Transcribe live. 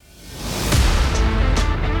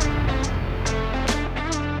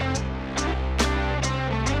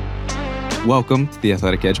Welcome to the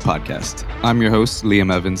Athletic Edge podcast. I'm your host,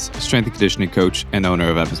 Liam Evans, strength and conditioning coach and owner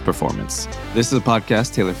of Evans Performance. This is a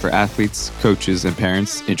podcast tailored for athletes, coaches, and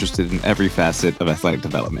parents interested in every facet of athletic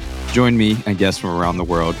development. Join me and guests from around the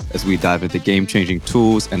world as we dive into game-changing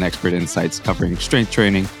tools and expert insights covering strength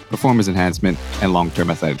training, performance enhancement, and long-term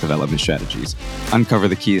athletic development strategies. Uncover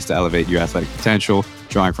the keys to elevate your athletic potential,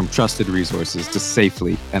 drawing from trusted resources to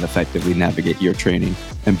safely and effectively navigate your training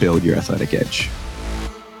and build your athletic edge.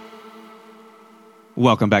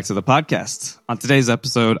 Welcome back to the podcast. On today's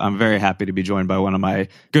episode, I'm very happy to be joined by one of my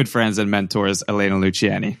good friends and mentors, Alena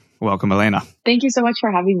Luciani. Welcome, Alena. Thank you so much for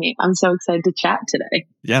having me. I'm so excited to chat today.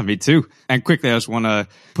 Yeah, me too. And quickly, I just want to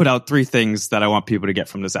put out three things that I want people to get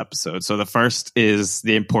from this episode. So the first is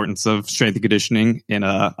the importance of strength and conditioning in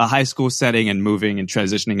a high school setting and moving and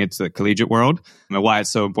transitioning into the collegiate world, and why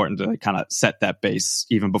it's so important to kind of set that base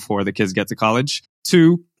even before the kids get to college.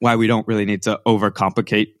 Two, why we don't really need to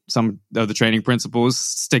overcomplicate some of the training principles.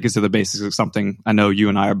 Sticking to the basics is something I know you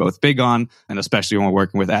and I are both big on, and especially when we're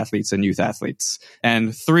working with athletes and youth athletes.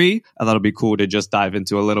 And three, I thought it'd be cool to just dive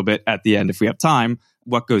into a little bit at the end, if we have time,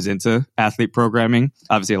 what goes into athlete programming.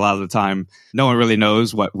 Obviously, a lot of the time, no one really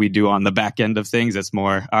knows what we do on the back end of things. It's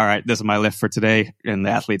more, all right, this is my lift for today, and the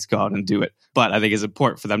athletes go out and do it. But I think it's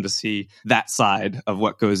important for them to see that side of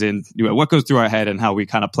what goes in, what goes through our head and how we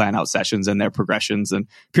kind of plan out sessions and their progressions and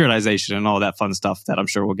periodization and all that fun stuff that I'm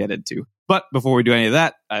sure we'll get into. But before we do any of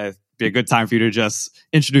that, it'd be a good time for you to just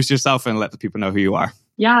introduce yourself and let the people know who you are.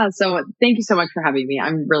 Yeah, so thank you so much for having me.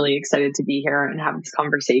 I'm really excited to be here and have this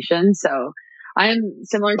conversation. So I am,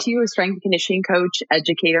 similar to you, a strength and conditioning coach,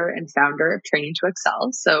 educator, and founder of Training to Excel.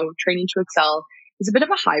 So Training to Excel is a bit of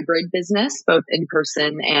a hybrid business, both in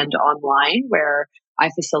person and online, where I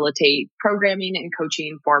facilitate programming and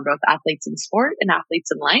coaching for both athletes in sport and athletes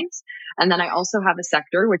in life. And then I also have a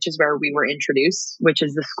sector, which is where we were introduced, which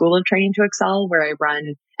is the School of Training to Excel, where I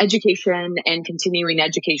run education and continuing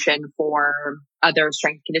education for other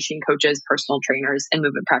strength conditioning coaches, personal trainers, and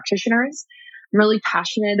movement practitioners. I'm really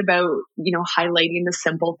passionate about, highlighting the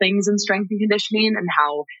simple things in strength and conditioning and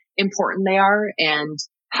how important they are and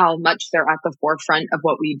how much they're at the forefront of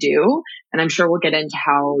what we do. And I'm sure we'll get into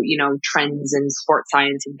how, trends in sports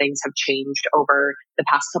science and things have changed over the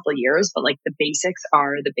past couple of years, but like the basics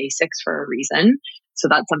are the basics for a reason. So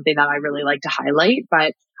that's something that I really like to highlight.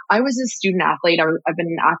 But I was a student athlete. I've been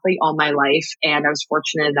an athlete all my life, and I was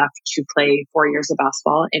fortunate enough to play 4 years of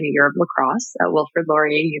basketball and a year of lacrosse at Wilfrid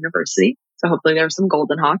Laurier University. So hopefully there are some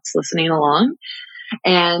Golden Hawks listening along.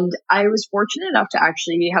 And I was fortunate enough to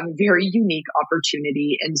actually have a very unique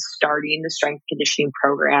opportunity in starting the strength conditioning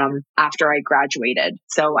program after I graduated.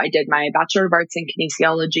 So I did my Bachelor of Arts in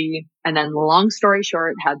Kinesiology, and then long story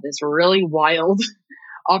short, had this really wild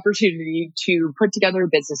opportunity to put together a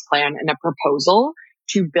business plan and a proposal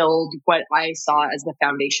to build what I saw as the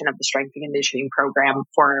foundation of the strength and conditioning program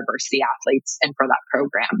for our varsity athletes and for that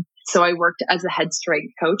program. So I worked as a head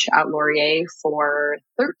strength coach at Laurier for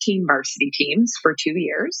 13 varsity teams for 2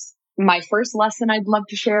 years. My first lesson I'd love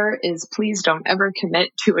to share is please don't ever commit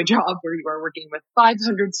to a job where you are working with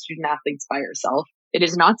 500 student athletes by yourself. It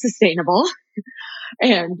is not sustainable.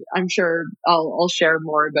 And I'm sure I'll share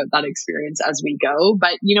more about that experience as we go.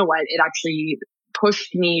 But you know what? It actually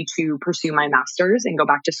pushed me to pursue my master's and go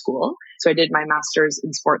back to school. So I did my master's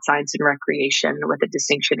in sports science and recreation with a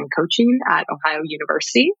distinction in coaching at Ohio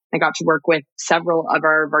University. I got to work with several of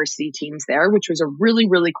our varsity teams there, which was a really,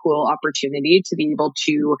 really cool opportunity to be able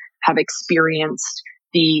to have experienced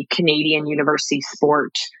the Canadian university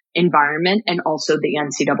sport environment and also the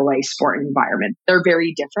NCAA sport environment. They're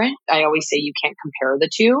very different. I always say you can't compare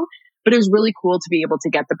the two, but it was really cool to be able to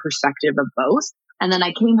get the perspective of both. And then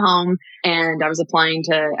I came home and I was applying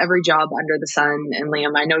to every job under the sun. And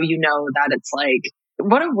Liam, I know you know that it's like,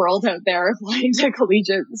 what a world out there applying to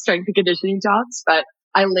collegiate strength and conditioning jobs. But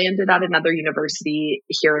I landed at another university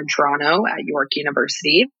here in Toronto at York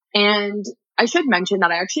University. And I should mention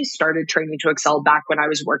that I actually started Training to Excel back when I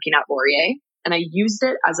was working at Laurier. And I used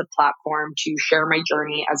it as a platform to share my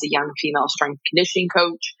journey as a young female strength conditioning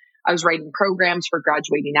coach. I was writing programs for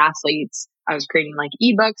graduating athletes. I was creating like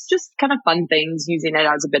ebooks, just kind of fun things, using it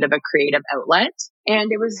as a bit of a creative outlet.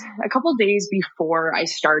 And it was a couple days before I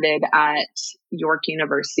started at York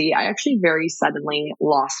University, I actually very suddenly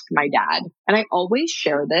lost my dad. And I always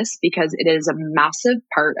share this because it is a massive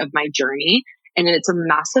part of my journey and it's a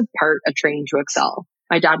massive part of Training to Excel.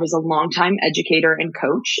 My dad was a longtime educator and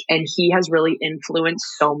coach, and he has really influenced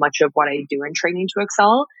so much of what I do in Training to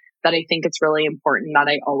Excel that I think it's really important that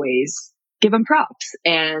I always give him props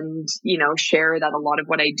and, share that a lot of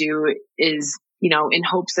what I do is, in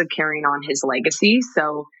hopes of carrying on his legacy.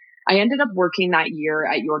 So I ended up working that year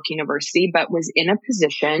at York University, but was in a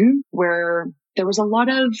position where there was a lot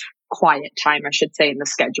of quiet time, I should say, in the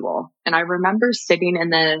schedule. And I remember sitting in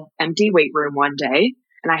the empty weight room one day,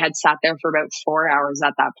 and I had sat there for about 4 hours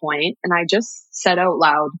at that point, and I just said out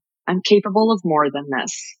loud, I'm capable of more than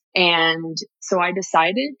this. And so I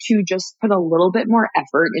decided to just put a little bit more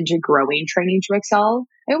effort into growing Training to Excel.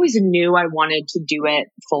 I always knew I wanted to do it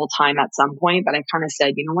full time at some point, but I kind of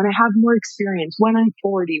said, when I have more experience, when I'm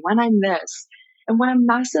 40, when I'm this. And when a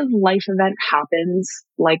massive life event happens,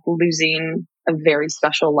 like losing a very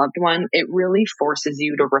special loved one, it really forces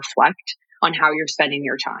you to reflect on how you're spending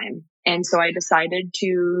your time. And so I decided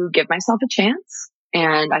to give myself a chance.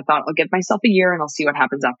 And I thought I'll give myself a year and I'll see what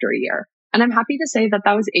happens after a year. And I'm happy to say that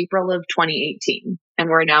that was April of 2018 and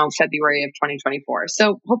we're now February of 2024.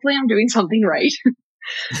 So hopefully I'm doing something right.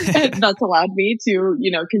 And that's allowed me to,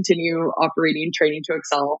 continue operating Training to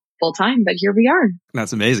Excel full time. But here we are.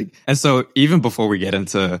 That's amazing. And so even before we get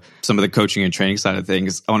into some of the coaching and training side of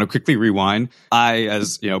things, I want to quickly rewind. I,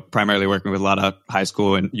 as primarily working with a lot of high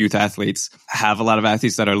school and youth athletes, have a lot of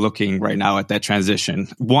athletes that are looking right now at that transition.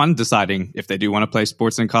 One, deciding if they do want to play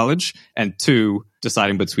sports in college, and two,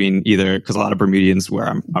 deciding between either, because a lot of Bermudians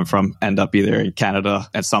where I'm from end up either in Canada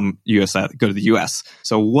and some US go to the US.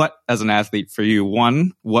 So what, as an athlete for you,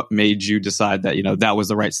 one, what made you decide that, that was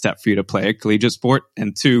the right step for you to play a collegiate sport?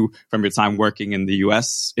 And two, from your time working in the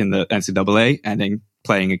US in the NCAA and then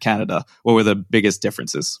playing in Canada, what were the biggest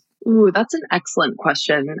differences? Ooh, that's an excellent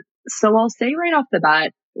question. So I'll say right off the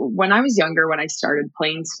bat, when I was younger, when I started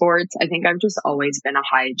playing sports, I think I've just always been a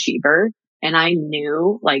high achiever. And I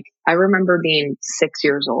knew, I remember being 6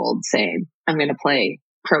 years old saying, I'm going to play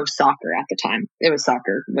pro soccer at the time.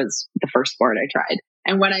 Soccer was the first sport I tried.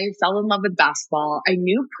 And when I fell in love with basketball, I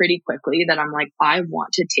knew pretty quickly that I'm like, I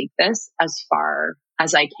want to take this as far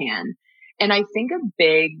as I can. And I think a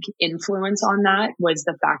big influence on that was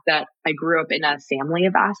the fact that I grew up in a family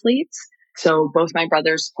of athletes. So both my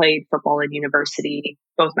brothers played football in university.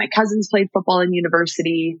 Both my cousins played football in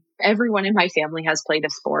university. Everyone in my family has played a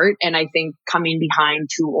sport. And I think coming behind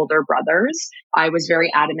two older brothers, I was very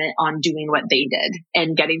adamant on doing what they did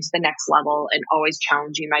and getting to the next level and always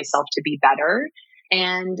challenging myself to be better.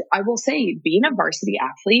 And I will say being a varsity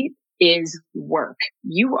athlete is work.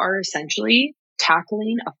 You are essentially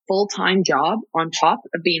tackling a full-time job on top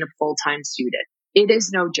of being a full-time student. It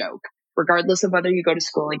is no joke. Regardless of whether you go to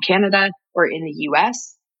school in Canada or in the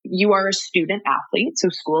US, you are a student athlete. So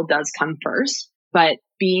school does come first, but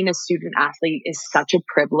being a student athlete is such a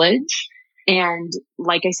privilege. And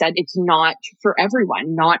like I said, it's not for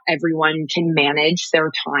everyone. Not everyone can manage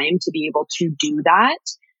their time to be able to do that.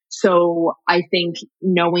 So I think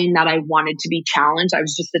knowing that I wanted to be challenged, I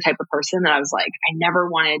was just the type of person that I was like, I never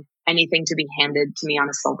wanted anything to be handed to me on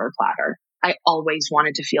a silver platter. I always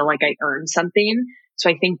wanted to feel like I earned something. So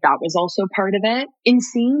I think that was also part of it. In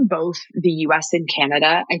seeing both the US and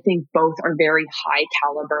Canada, I think both are very high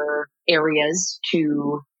caliber areas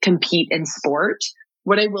to compete in sport.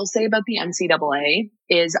 What I will say about the NCAA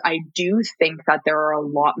is I do think that there are a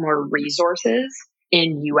lot more resources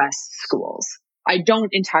in US schools. I don't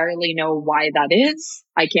entirely know why that is.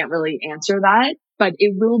 I can't really answer that, but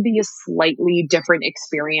it will be a slightly different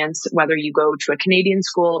experience whether you go to a Canadian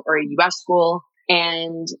school or a US school.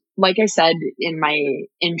 And like I said in my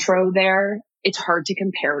intro there, it's hard to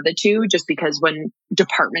compare the two just because when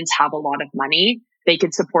departments have a lot of money, they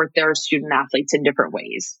can support their student athletes in different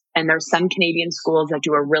ways. And there's some Canadian schools that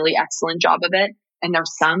do a really excellent job of it. And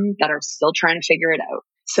there's some that are still trying to figure it out.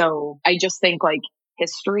 So I just think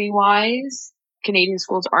history wise, Canadian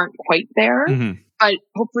schools aren't quite there, but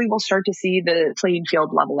hopefully we'll start to see the playing field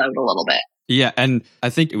level out a little bit. Yeah. And I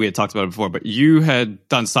think we had talked about it before, but you had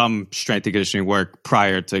done some strength and conditioning work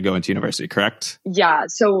prior to going to university, correct? Yeah.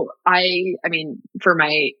 So I mean, for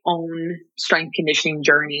my own strength conditioning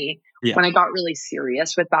journey, when I got really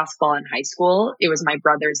serious with basketball in high school, it was my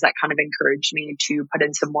brothers that kind of encouraged me to put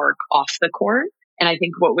in some work off the court. And I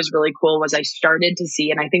think what was really cool was I started to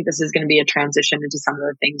see, and I think this is going to be a transition into some of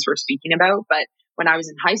the things we're speaking about, but when I was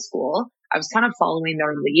in high school, I was kind of following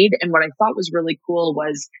their lead. And what I thought was really cool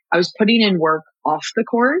was I was putting in work off the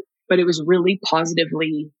court, but it was really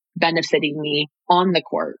positively benefiting me on the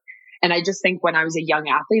court. And I just think when I was a young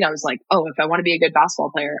athlete, I was like, oh, if I want to be a good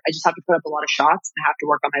basketball player, I just have to put up a lot of shots and I have to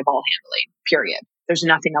work on my ball handling, period. There's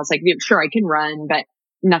nothing else I can do. Sure, I can run, but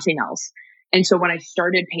nothing else. And so when I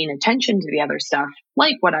started paying attention to the other stuff,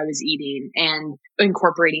 like what I was eating and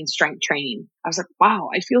incorporating strength training, I was like, wow,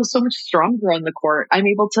 I feel so much stronger on the court. I'm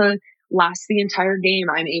able to last the entire game.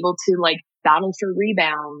 I'm able to battle for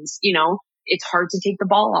rebounds. it's hard to take the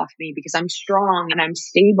ball off me because I'm strong and I'm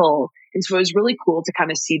stable. And so it was really cool to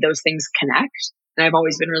kind of see those things connect. And I've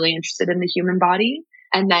always been really interested in the human body.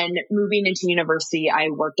 And then moving into university, I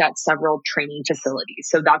worked at several training facilities.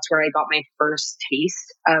 So that's where I got my first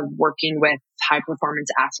taste of working with high performance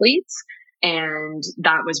athletes. And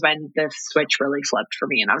that was when the switch really flipped for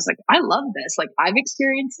me. And I was like, I love this. Like, I've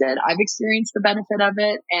experienced it. I've experienced the benefit of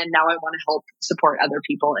it. And now I want to help support other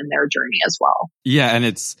people in their journey as well. Yeah.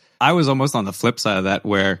 And I was almost on the flip side of that,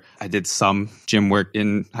 where I did some gym work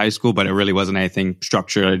in high school, but it really wasn't anything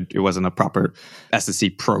structured. It wasn't a proper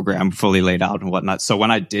SSC program fully laid out and whatnot. So when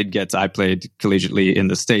I played collegiately in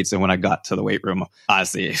the States. And when I got to the weight room,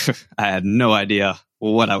 honestly, I had no idea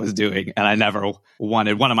what I was doing. And one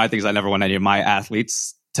of my things, I never want any of my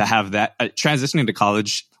athletes to have that. Transitioning to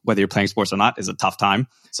college, whether you're playing sports or not, is a tough time.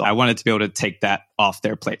 So I wanted to be able to take that off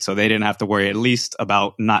their plate so they didn't have to worry at least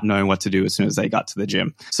about not knowing what to do as soon as they got to the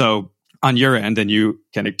gym. So on your end, and you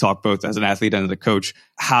can talk both as an athlete and as a coach,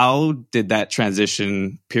 how did that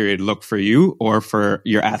transition period look for you or for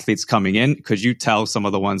your athletes coming in? Could you tell some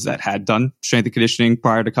of the ones that had done strength and conditioning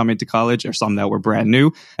prior to coming to college, or some that were brand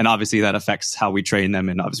new? And obviously that affects how we train them.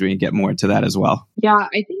 And obviously we can get more into that as well. Yeah,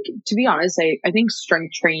 I think, to be honest, I think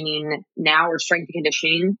strength training now, or strength and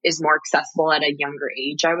conditioning, is more accessible at a younger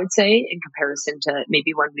age, I would say, in comparison to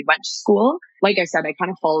maybe when we went to school. Like I said, I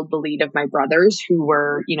kind of followed the lead of my brothers who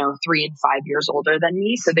were, 3 and 5 years older than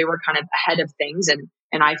me. So they were kind of ahead of things,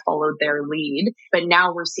 and I followed their lead. But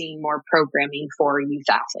now we're seeing more programming for youth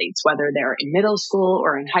athletes, whether they're in middle school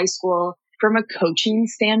or in high school. From a coaching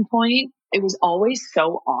standpoint, it was always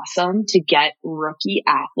so awesome to get rookie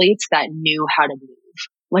athletes that knew how to move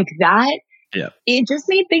like that. Yeah. It just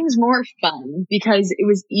made things more fun because it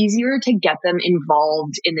was easier to get them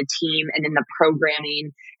involved in the team and in the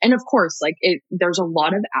programming. And of course, there's a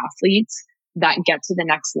lot of athletes that get to the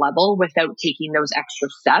next level without taking those extra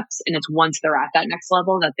steps. And it's once they're at that next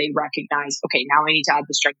level that they recognize, okay, now I need to add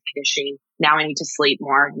the strength and conditioning. Now I need to sleep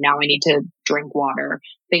more. Now I need to drink water,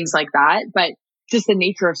 things like that. But just the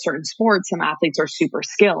nature of certain sports, some athletes are super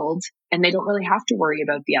skilled and they don't really have to worry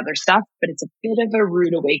about the other stuff. But it's a bit of a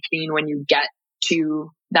rude awakening when you get to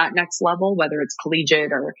that next level, whether it's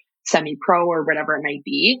collegiate or semi-pro or whatever it might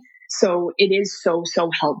be. So it is so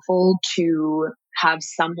helpful to have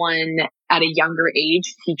someone at a younger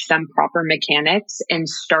age teach them proper mechanics and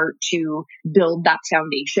start to build that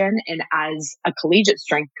foundation. And as a collegiate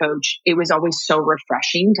strength coach, it was always so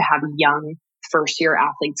refreshing to have young first-year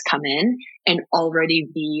athletes come in and already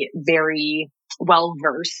be very well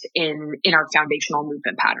versed in our foundational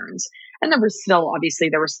movement patterns. And there was still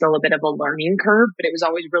a bit of a learning curve, but it was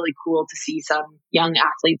always really cool to see some young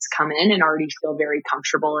athletes come in and already feel very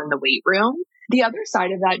comfortable in the weight room. The other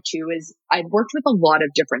side of that too is I've worked with a lot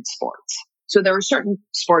of different sports. So there are certain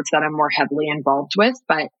sports that I'm more heavily involved with,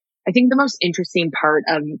 but I think the most interesting part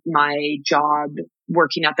of my job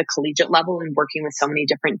working at the collegiate level and working with so many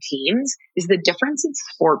different teams is the difference in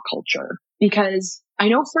sport culture. Because I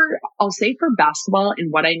know I'll say for basketball and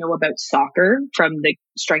what I know about soccer from the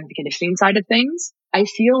strength and conditioning side of things, I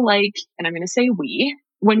feel like, and I'm going to say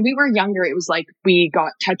when we were younger, it was like we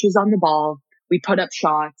got touches on the ball, we put up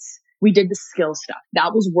shots, we did the skill stuff.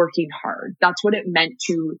 That was working hard. That's what it meant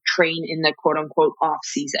to train in the quote unquote off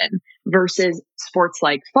season versus sports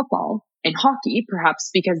like football and hockey, perhaps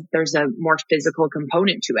because there's a more physical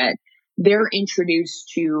component to it. They're introduced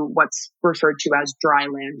to what's referred to as dry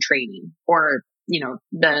land training, or,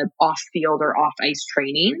 the off field or off ice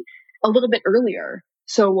training a little bit earlier.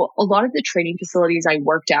 So a lot of the training facilities I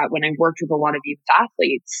worked at when I worked with a lot of youth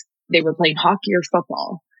athletes, they were playing hockey or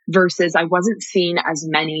football. Versus I wasn't seeing as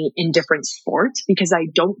many in different sports because I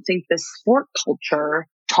don't think the sport culture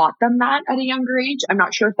taught them that at a younger age. I'm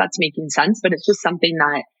not sure if that's making sense, but it's just something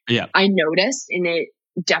that I noticed, and it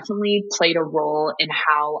definitely played a role in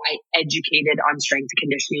how I educated on strength and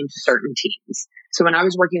conditioning to certain teams. So when I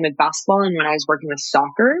was working with basketball and when I was working with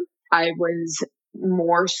soccer, I was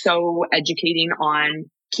more so educating on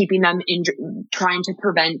keeping them trying to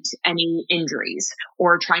prevent any injuries,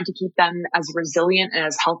 or trying to keep them as resilient and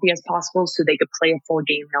as healthy as possible so they could play a full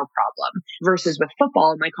game, no problem. Versus with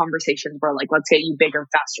football, my conversations were like, let's get you bigger,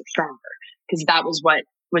 faster, stronger, because that was what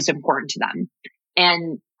was important to them.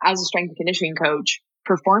 And as a strength and conditioning coach,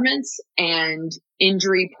 performance and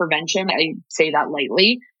injury prevention, I say that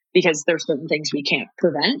lightly because there's certain things we can't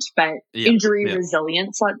prevent, but injury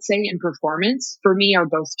resilience, let's say, and performance for me are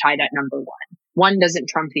both tied at number one. One doesn't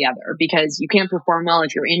trump the other because you can't perform well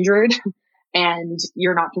if you're injured and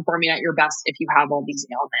you're not performing at your best if you have all these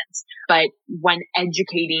ailments. But when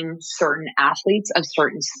educating certain athletes of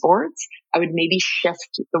certain sports, I would maybe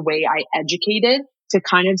shift the way I educated to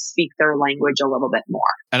kind of speak their language a little bit more.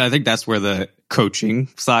 And I think that's where the coaching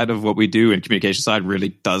side of what we do and communication side really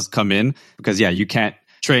does come in, because you can't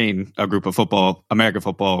train a group of American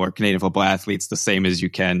football or Canadian football athletes the same as you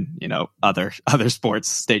can, other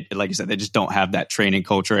sports. They, like you said, they just don't have that training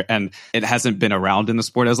culture, and it hasn't been around in the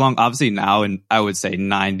sport as long. Obviously now, and I would say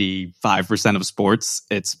 95% of sports,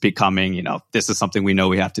 it's becoming, this is something we know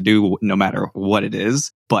we have to do no matter what it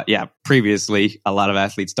is. But previously, a lot of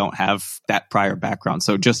athletes don't have that prior background.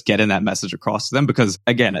 So just getting that message across to them, because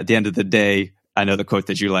again, at the end of the day, I know the quote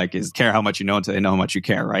that you like is care how much you know until they know how much you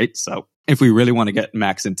care, right? So if we really want to get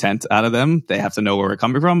max intent out of them, they have to know where we're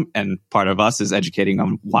coming from. And part of us is educating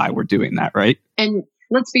them why we're doing that, right? And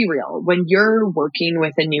let's be real. When you're working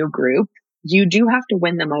with a new group, you do have to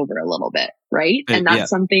win them over a little bit, right? And that's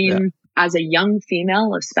something as a young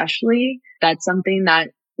female, especially, that's something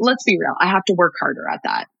that, let's be real, I have to work harder at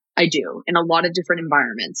that. I do in a lot of different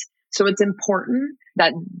environments. So it's important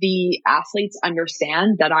that the athletes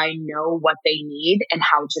understand that I know what they need and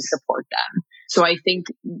how to support them. So I think,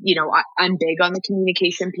 I'm big on the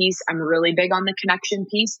communication piece. I'm really big on the connection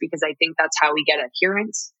piece, because I think that's how we get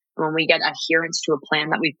adherence. And when we get adherence to a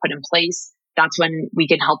plan that we've put in place, that's when we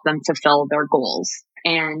can help them fulfill their goals.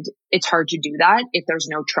 And it's hard to do that if there's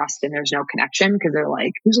no trust and there's no connection, because they're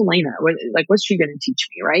like, who's Alena? What's she going to teach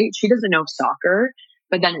me, right? She doesn't know soccer.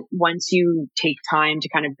 But then once you take time to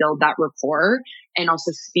kind of build that rapport and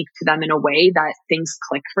also speak to them in a way that things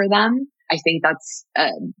click for them, I think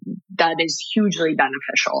that is hugely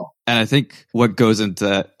beneficial. And I think what goes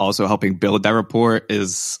into also helping build that rapport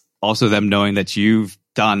is also them knowing that you've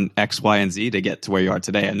done X, Y, and Z to get to where you are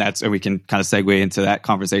today. And we can kind of segue into that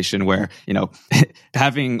conversation where,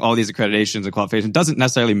 having all these accreditations and qualifications doesn't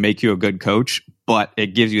necessarily make you a good coach, but it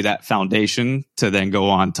gives you that foundation to then go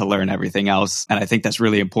on to learn everything else. And I think that's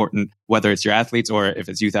really important, whether it's your athletes or if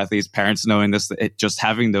it's youth athletes, parents knowing this, just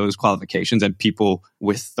having those qualifications and people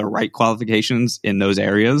with the right qualifications in those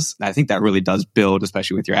areas. I think that really does build,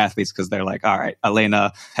 especially with your athletes, because they're like, all right,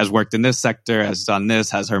 Alena has worked in this sector, has done this,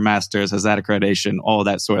 has her master's, has that accreditation, all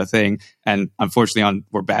that sort of thing. And unfortunately,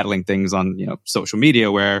 we're battling things on social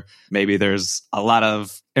media where maybe there's a lot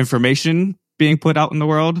of information being put out in the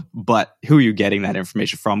world, but who are you getting that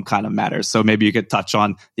information from kind of matters. So maybe you could touch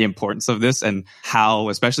on the importance of this and how,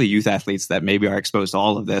 especially youth athletes that maybe are exposed to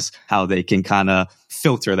all of this, how they can kind of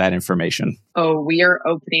filter that information. Oh, we are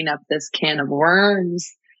opening up this can of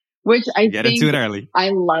worms, which I Get think into it early. I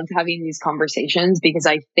love having these conversations, because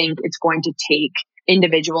I think it's going to take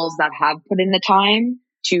individuals that have put in the time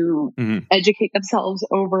to educate themselves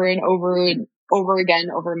over and over again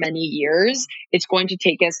over many years. It's going to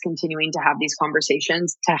take us continuing to have these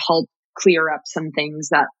conversations to help clear up some things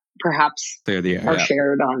that perhaps are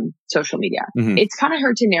shared on social media. It's kind of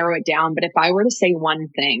hard to narrow it down, but if I were to say one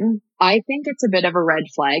thing, I think it's a bit of a red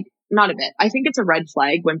flag. Not a bit. I think it's a red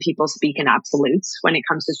flag when people speak in absolutes when it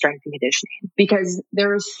comes to strength and conditioning, because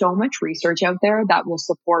there is so much research out there that will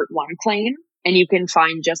support one claim, and you can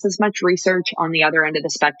find just as much research on the other end of the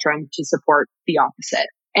spectrum to support the opposite.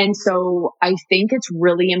 And so I think it's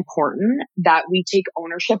really important that we take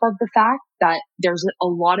ownership of the fact that there's a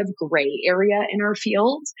lot of gray area in our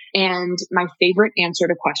field. And my favorite answer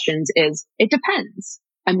to questions is, it depends.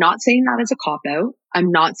 I'm not saying that as a cop-out.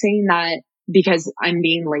 I'm not saying that because I'm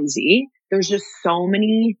being lazy. There's just so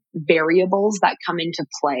many variables that come into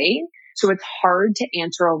play. So it's hard to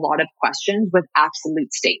answer a lot of questions with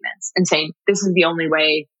absolute statements and saying, this is the only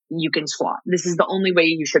way you can squat. This is the only way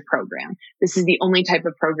you should program. This is the only type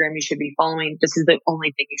of program you should be following. This is the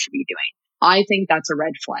only thing you should be doing. I think that's a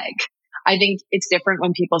red flag. I think it's different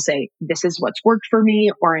when people say, this is what's worked for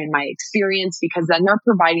me or in my experience, because then they're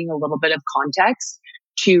providing a little bit of context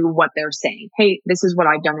to what they're saying. Hey, this is what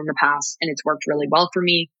I've done in the past and it's worked really well for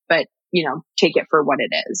me, but take it for what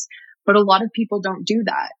it is. But a lot of people don't do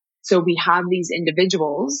that. So we have these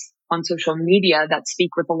individuals on social media that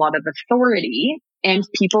speak with a lot of authority, and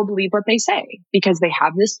people believe what they say because they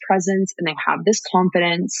have this presence and they have this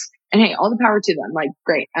confidence. And hey, all the power to them. Like,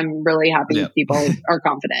 great. I'm really happy people are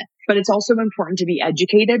confident. But it's also important to be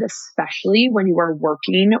educated, especially when you are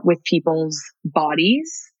working with people's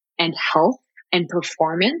bodies and health and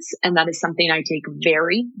performance. And that is something I take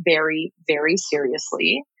very, very, very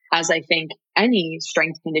seriously, as I think any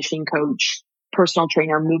strength conditioning coach, personal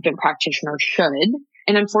trainer, movement practitioner should.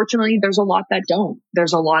 And unfortunately, there's a lot that don't.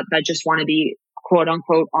 There's a lot that just want to be quote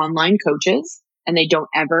unquote online coaches, and they don't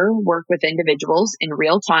ever work with individuals in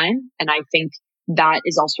real time. And I think that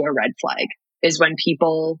is also a red flag, is when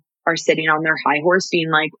people are sitting on their high horse being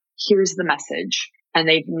like, here's the message. And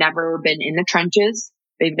they've never been in the trenches.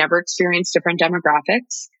 They've never experienced different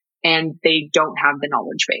demographics, and they don't have the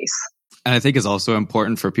knowledge base. And I think it's also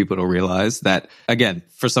important for people to realize that, again,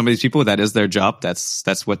 for some of these people, that is their job.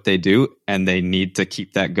 That's what they do, and they need to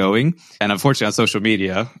keep that going. And unfortunately, on social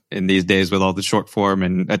media in these days with all the short form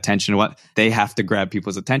and attention, they have to grab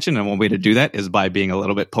people's attention. And one way to do that is by being a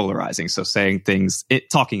little bit polarizing. So saying things,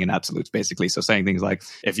 talking in absolutes, basically. So saying things like,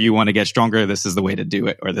 if you want to get stronger, this is the way to do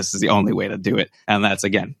it, or this is the only way to do it. And that's,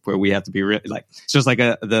 again, where we have to be really it's just like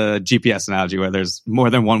the GPS analogy where there's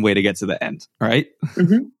more than one way to get to the end, right?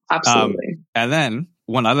 Mm-hmm. Absolutely. And then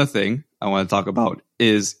one other thing I want to talk about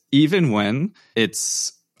is, even when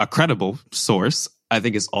it's a credible source, I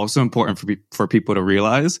think it's also important for people to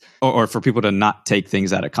realize, or for people to not take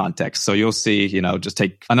things out of context. So you'll see, just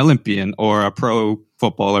take an Olympian or a pro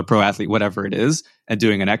football or pro athlete, whatever it is, and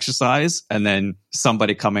doing an exercise, and then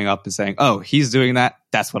somebody coming up and saying, oh, he's doing that,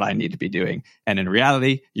 that's what I need to be doing. And in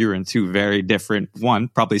reality, you're in two very different, one,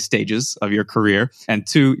 probably stages of your career, and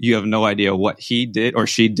two, you have no idea what he did or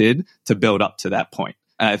she did to build up to that point.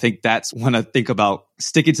 And I think that's when I think about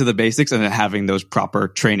sticking to the basics and then having those proper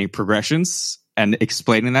training progressions and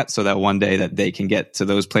explaining that, so that one day that they can get to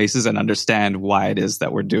those places and understand why it is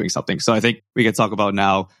that we're doing something. So I think we can talk about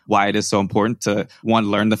now why it is so important to, one,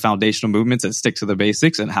 learn the foundational movements and stick to the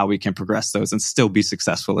basics, and how we can progress those and still be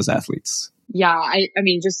successful as athletes. Yeah, I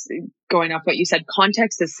mean, just going off what you said,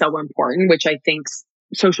 context is so important, which I think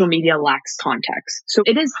social media lacks context. So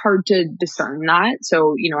it is hard to discern that.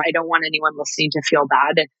 So, I don't want anyone listening to feel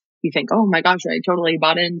bad if you think, oh my gosh, I totally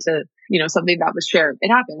bought into, something that was shared. It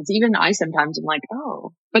happens. Even I sometimes am like,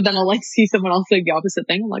 oh, but then I'll see someone else say the opposite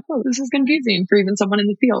thing. I'm like, oh, this is confusing for even someone in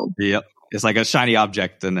the field. Yep. It's like a shiny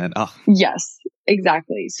object, and then, oh. Yes,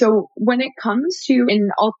 exactly. So when it comes to,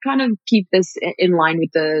 and I'll kind of keep this in line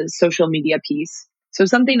with the social media piece. So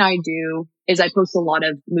something I do is I post a lot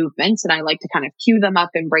of movements, and I like to kind of cue them up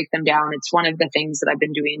and break them down. It's one of the things that I've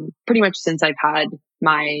been doing pretty much since I've had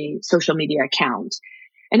my social media account.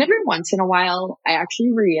 And every once in a while, I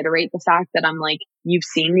actually reiterate the fact that I'm like, you've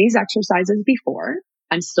seen these exercises before.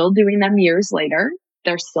 I'm still doing them years later.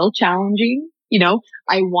 They're still challenging.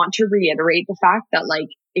 I want to reiterate the fact that, like,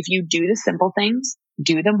 if you do the simple things,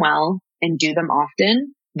 do them well, and do them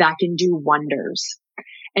often, that can do wonders.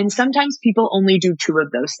 And sometimes people only do two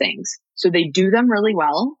of those things. So they do them really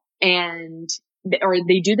well, or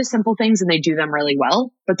they do the simple things and they do them really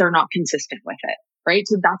well, but they're not consistent with it. Right?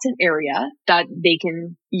 So that's an area that they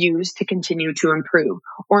can use to continue to improve.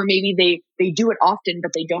 Or maybe they do it often,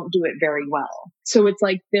 but they don't do it very well. So it's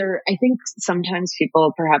like I think sometimes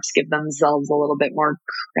people perhaps give themselves a little bit more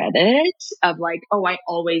credit of like, oh, I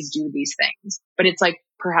always do these things. But it's like,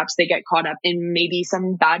 perhaps they get caught up in maybe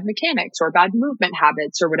some bad mechanics or bad movement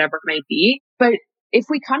habits or whatever it might be. But if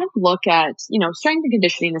we kind of look at, strength and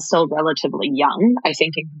conditioning is still relatively young, I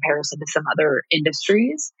think, in comparison to some other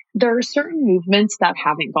industries. There are certain movements that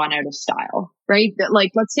haven't gone out of style, right? That,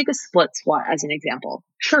 like, let's take a split squat as an example.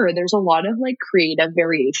 Sure, there's a lot of like creative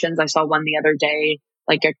variations. I saw one the other day,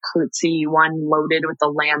 like a curtsy one loaded with a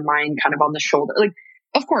landmine kind of on the shoulder. Like,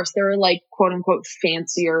 of course, there are like quote unquote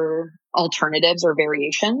fancier alternatives or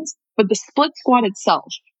variations, but the split squat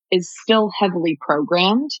itself is still heavily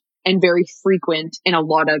programmed and very frequent in a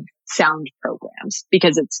lot of sound programs,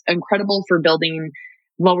 because it's incredible for building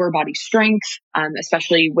lower body strength,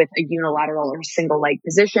 especially with a unilateral or single leg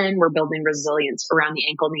position. We're building resilience around the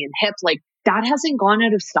ankle, knee, and hip. Like, that hasn't gone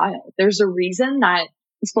out of style. There's a reason that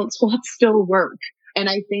split squats still work. And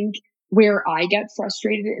I think where I get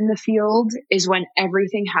frustrated in the field is when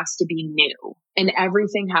everything has to be new and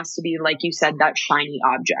everything has to be, like you said, that shiny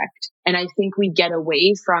object. And I think we get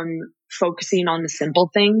away from focusing on the simple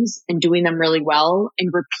things and doing them really well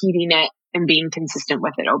and repeating it and being consistent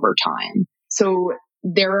with it over time. So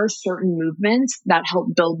there are certain movements that help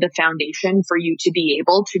build the foundation for you to be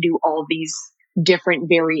able to do all these different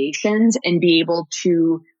variations and be able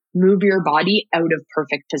to move your body out of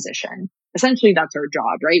perfect position. Essentially, that's our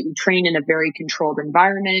job, right? We train in a very controlled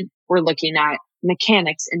environment. We're looking at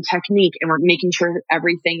mechanics and technique, and we're making sure that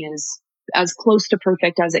everything is as close to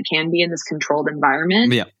perfect as it can be in this controlled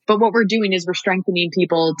environment. Yeah. But what we're doing is we're strengthening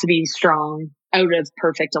people to be strong out of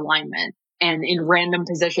perfect alignment and in random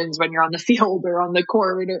positions when you're on the field or on the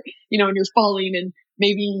court, or, and you're falling and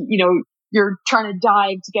maybe, you're trying to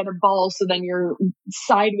dive to get a ball. So then you're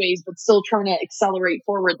sideways, but still trying to accelerate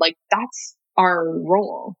forward. Like, that's our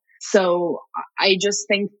role. So I just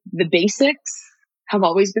think the basics have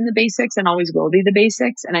always been the basics and always will be the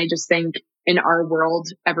basics. And I just think in our world,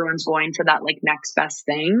 everyone's going for that like next best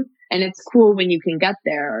thing. And it's cool when you can get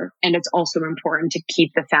there. And it's also important to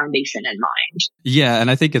keep the foundation in mind. Yeah. And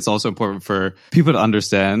I think it's also important for people to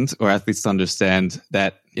understand, or athletes to understand,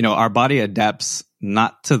 that, our body adapts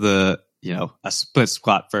not to the a split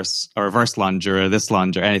squat versus a reverse lunge or this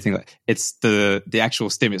lunge or anything. It's the actual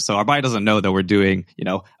stimulus. So our body doesn't know that we're doing,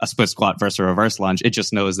 a split squat versus a reverse lunge. It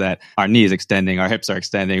just knows that our knee is extending, our hips are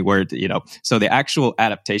extending. So the actual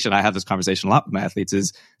adaptation, I have this conversation a lot with my athletes,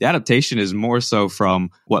 is the adaptation is more so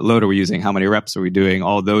from what load are we using? How many reps are we doing?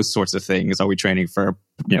 All those sorts of things. Are we training for,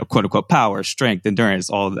 quote unquote, power, strength, endurance,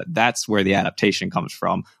 all of that? That's where the adaptation comes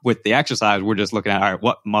from. With the exercise, we're just looking at, all right,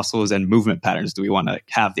 what muscles and movement patterns do we want to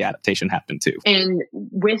have the adaptation happen to? And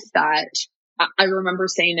with that, I remember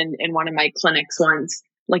saying in one of my clinics once,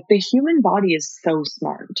 like, the human body is so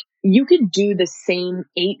smart. You could do the same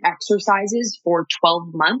 8 exercises for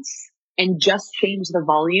 12 months and just change the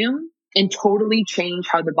volume and totally change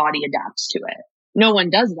how the body adapts to it. No one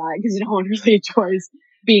does that because no one really enjoys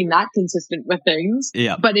being that consistent with things.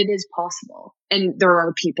 Yeah. But it is possible. And there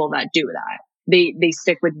are people that do that. They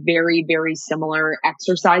stick with very, very similar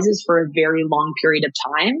exercises for a very long period of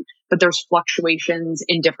time, but there's fluctuations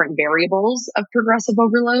in different variables of progressive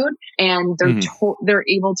overload, and they're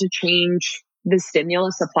able to change the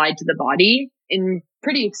stimulus applied to the body in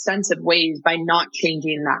pretty extensive ways by not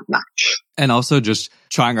changing that much. And also just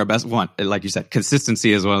trying our best. One, like you said,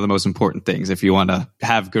 consistency is one of the most important things if you want to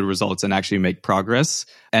have good results and actually make progress.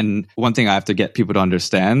 And one thing I have to get people to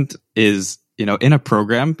understand is, in a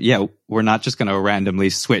program, we're not just going to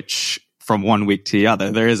randomly switch from one week to the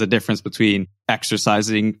other. There is a difference between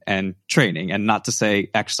exercising and training. And not to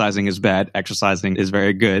say exercising is bad, exercising is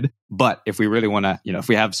very good. But if we really want to, if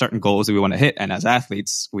we have certain goals that we want to hit, and as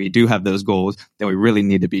athletes, we do have those goals, then we really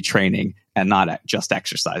need to be training and not just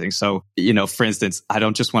exercising. So, for instance, I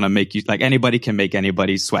don't just want to make you, like, anybody can make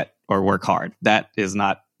anybody sweat or work hard. That is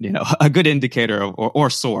not, a good indicator or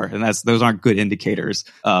sore. And those aren't good indicators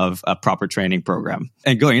of a proper training program.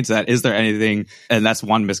 And going into that, is there anything, and that's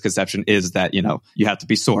one misconception, is that, you have to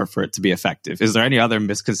be sore for it to be effective. Is there any other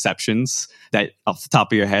misconceptions that off the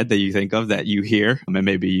top of your head that you think of that you hear and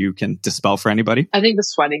maybe you can dispel for anybody? I think the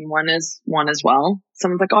sweating one is one as well.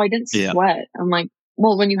 Someone's like, oh, I didn't sweat. I'm like,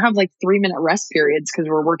 well, when you have like 3-minute rest periods, because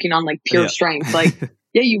we're working on like pure strength, like,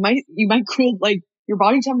 you might cool, like, your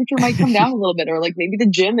body temperature might come down a little bit, or like maybe the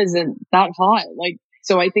gym isn't that hot. Like,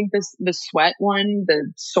 so I think the sweat one,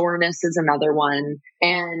 the soreness is another one.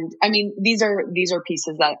 And I mean, these are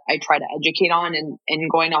pieces that I try to educate on,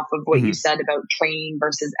 and going off of what you said about training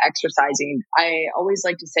versus exercising, I always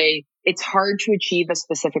like to say it's hard to achieve a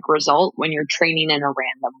specific result when you're training in a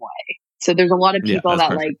random way. So there's a lot of people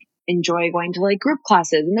that perfect. Like enjoy going to like group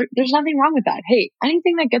classes, and there's nothing wrong with that. Hey,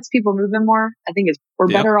 anything that gets people moving more, I think we're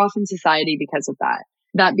better off in society because of that.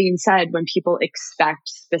 That being said, when people expect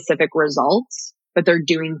specific results, but they're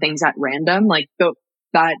doing things at random, like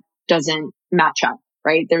that doesn't match up,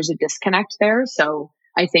 right? There's a disconnect there. So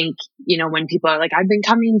I think, when people are like, I've been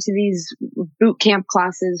coming to these boot camp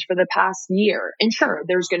classes for the past year, and sure,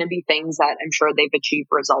 there's going to be things that I'm sure they've achieved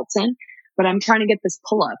results in, but I'm trying to get this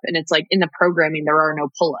pull up. And it's like, in the programming, there are no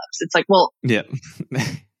pull ups. It's like, well,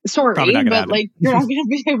 sorry, but happen. Like, you're not going to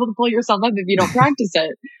be able to pull yourself up if you don't practice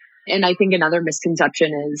it. And I think another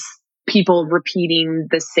misconception is people repeating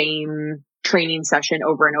the same training session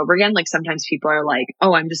over and over again. Like, sometimes people are like,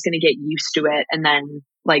 oh, I'm just going to get used to it. And then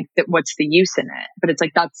like, what's the use in it? But it's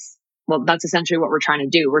like, that's essentially what we're trying to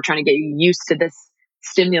do. We're trying to get you used to this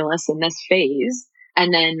stimulus in this phase.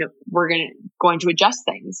 And then we're going to adjust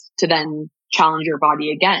things to then challenge your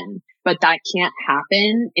body again. But that can't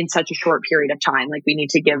happen in such a short period of time. Like, we need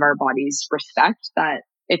to give our bodies respect that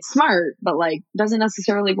it's smart, but like doesn't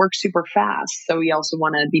necessarily work super fast. So we also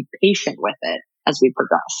want to be patient with it as we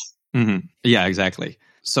progress. Mm-hmm. Yeah, exactly.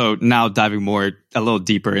 So now diving a little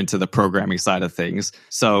deeper into the programming side of things.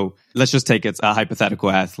 So let's just take a hypothetical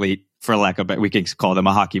athlete, for lack of we can call them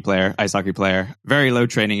a hockey player, ice hockey player, very low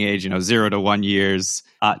training age, 0 to 1 years,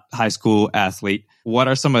 high school athlete. What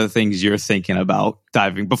are some of the things you're thinking about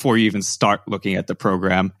diving before you even start looking at the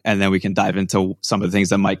program? And then we can dive into some of the things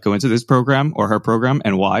that might go into this program or her program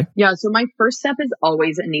and why. Yeah. So my first step is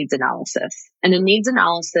always a needs analysis. And a needs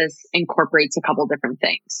analysis incorporates a couple different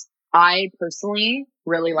things. I personally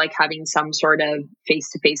really like having some sort of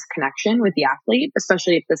face-to-face connection with the athlete,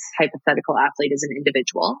 especially if this hypothetical athlete is an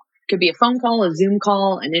individual. It could be a phone call, a Zoom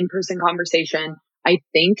call, an in-person conversation. I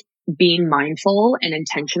think being mindful and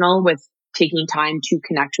intentional with taking time to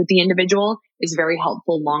connect with the individual is very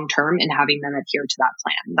helpful long-term in having them adhere to that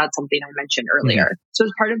plan. That's something I mentioned earlier. Mm-hmm. So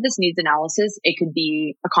as part of this needs analysis, it could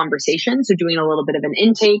be a conversation. So doing a little bit of an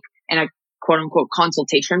intake and a quote unquote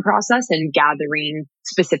consultation process and gathering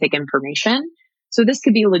specific information. So this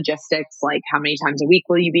could be logistics, like how many times a week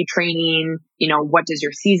will you be training? What does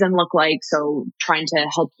your season look like? So trying to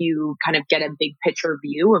help you kind of get a big picture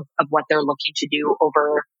view of what they're looking to do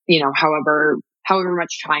over, however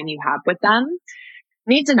much time you have with them.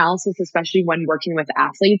 Needs analysis, especially when working with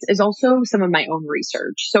athletes, is also some of my own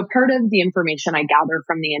research. So part of the information I gather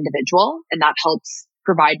from the individual, and that helps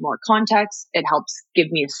provide more context. It helps give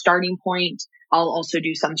me a starting point. I'll also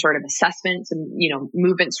do some sort of assessment, some,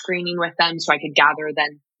 movement screening with them so I could gather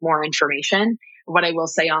then more information. What I will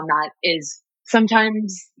say on that is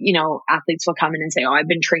sometimes, athletes will come in and say, oh, I've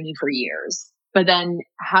been training for years. But then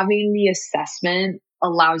having the assessment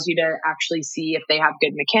allows you to actually see if they have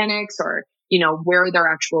good mechanics or where their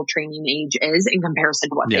actual training age is in comparison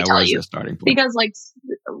to what they tell you. Starting point? Because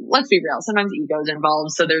let's be real, sometimes ego's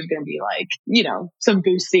involved. So there's going to be some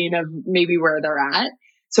boosting of maybe where they're at.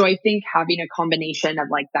 So I think having a combination of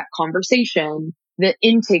that conversation, the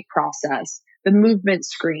intake process, the movement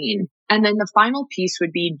screen, and then the final piece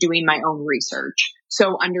would be doing my own research.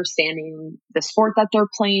 So understanding the sport that they're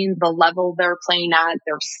playing, the level they're playing at,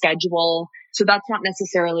 their schedule. So that's not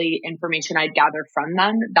necessarily information I'd gather from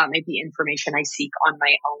them. That might be information I seek on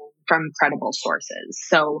my own from credible sources.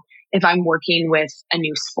 So if I'm working with a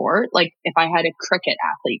new sport, like if I had a cricket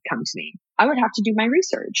athlete come to me, I would have to do my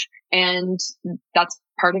research. And that's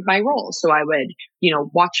part of my role. So I would,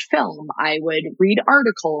 watch film. I would read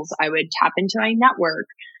articles. I would tap into my network.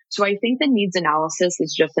 So I think the needs analysis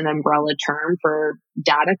is just an umbrella term for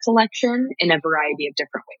data collection in a variety of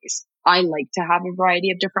different ways. I like to have a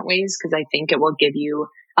variety of different ways because I think it will give you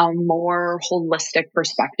a more holistic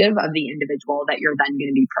perspective of the individual that you're then going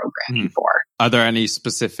to be programming for. Are there any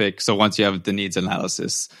specific, so once you have the needs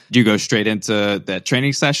analysis, do you go straight into that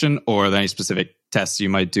training session, or are there any specific tests you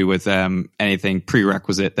might do with them? Anything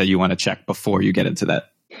prerequisite that you want to check before you get into that?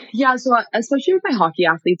 Yeah, so especially with my hockey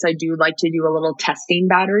athletes, I do like to do a little testing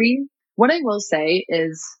battery. What I will say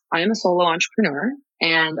is I am a solo entrepreneur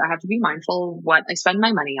and I have to be mindful of what I spend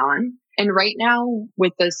my money on. And right now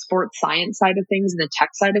with the sports science side of things and the tech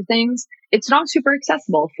side of things, it's not super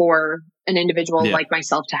accessible for an individual like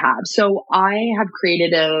myself to have. So I have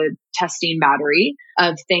created a testing battery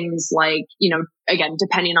of things like, again,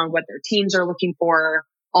 depending on what their teams are looking for,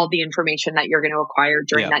 all the information that you're going to acquire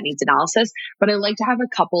during that needs analysis. But I like to have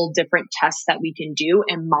a couple different tests that we can do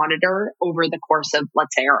and monitor over the course of,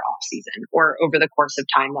 let's say, our off season or over the course of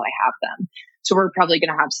time that I have them. So we're probably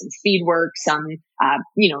going to have some speed work, some,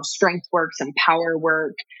 strength work, some power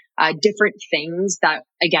work, different things that,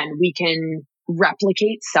 again, we can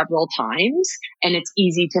replicate several times and it's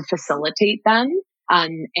easy to facilitate them.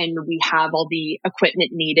 And we have all the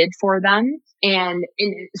equipment needed for them.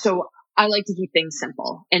 So I like to keep things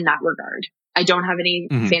simple in that regard. I don't have any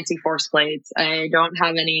fancy force plates. I don't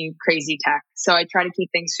have any crazy tech. So I try to keep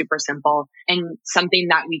things super simple and something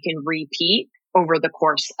that we can repeat over the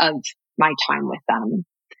course of my time with them.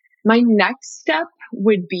 My next step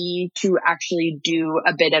would be to actually do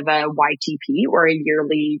a bit of a YTP or a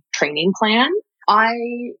yearly training plan. I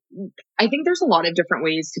think there's a lot of different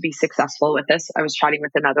ways to be successful with this. I was chatting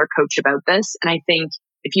with another coach about this, and I think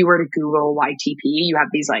if you were to Google YTP, you have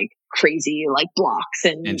these crazy blocks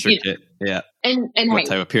and intricate, and what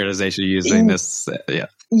type of periodization are you using this?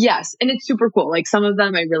 Yes, and it's super cool. Some of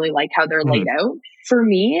them I really like how they're laid out. For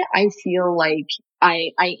me, I feel like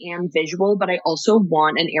I am visual, but I also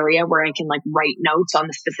want an area where I can write notes on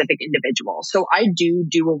the specific individual. So I do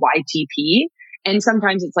a YTP. And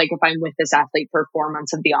sometimes it's if I'm with this athlete for 4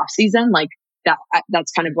 months of the off season,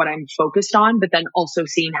 that's kind of what I'm focused on, but then also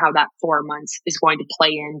seeing how that 4 months is going to play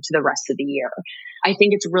into the rest of the year. I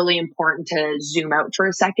think it's really important to zoom out for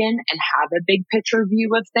a second and have a big picture view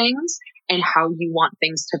of things and how you want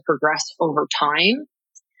things to progress over time.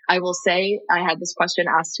 I will say I had this question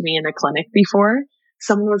asked to me in a clinic before.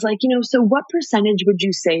 Someone was like, so what percentage would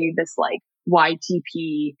you say this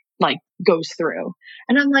YTP goes through?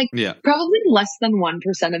 And I'm like, probably less than 1%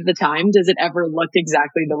 of the time does it ever look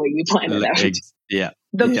exactly the way you plan it out.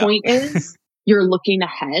 The point is you're looking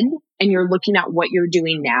ahead and you're looking at what you're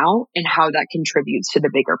doing now and how that contributes to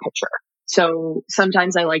the bigger picture. So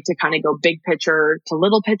sometimes I like to kind of go big picture to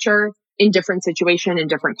little picture in different situation, in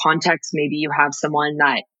different contexts. Maybe you have someone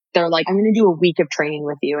that they're like, I'm going to do a week of training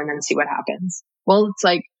with you and then see what happens. Well,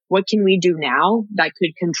 it's what can we do now that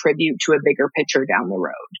could contribute to a bigger picture down the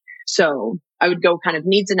road? So I would go kind of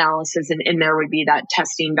needs analysis, and in there would be that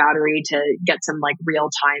testing battery to get some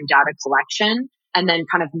real-time data collection and then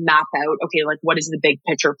kind of map out, okay, what does the big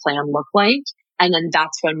picture plan look like? And then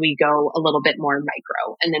that's when we go a little bit more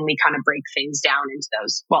micro, and then we kind of break things down into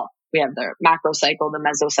those. Well, we have the macro cycle, the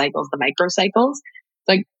mesocycles, the microcycles.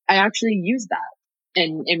 I actually use that.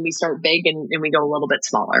 and we start big and we go a little bit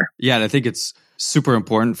smaller. Yeah, and I think it's super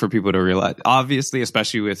important for people to realize, obviously,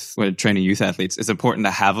 especially with training youth athletes, it's important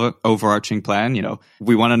to have an overarching plan.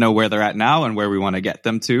 We want to know where they're at now and where we want to get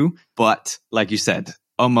them to. But like you said,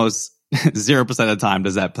 almost 0% of the time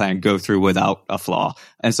does that plan go through without a flaw.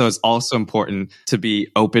 And so it's also important to be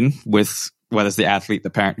open with whether it's the athlete, the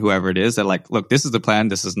parent, whoever it is, that like, look, this is the plan.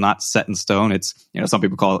 This is not set in stone. It's, some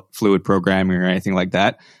people call it fluid programming or anything like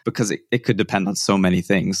that, because it could depend on so many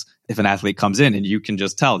things. If an athlete comes in and you can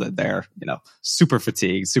just tell that they're, super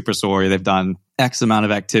fatigued, super sore, they've done X amount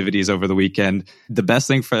of activities over the weekend, the best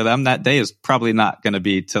thing for them that day is probably not going to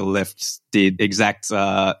be to lift the exact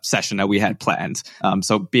session that we had planned.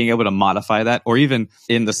 So being able to modify that, or even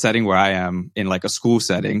in the setting where I am in like a school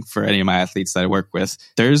setting for any of my athletes that I work with,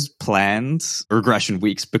 there's planned regression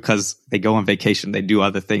weeks because they go on vacation, they do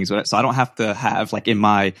other things. So I don't have to have like in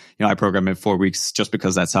my, I program in 4 weeks just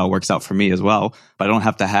because that's how it works out for me as well. But I don't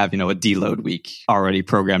have to have, a deload week already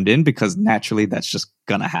programmed in because naturally that's just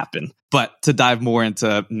going to happen. But to dive more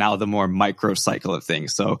into now the more micro cycle of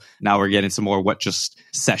things. So now we're getting to more what just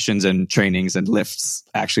sessions and trainings and lifts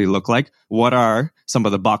actually look like. What are some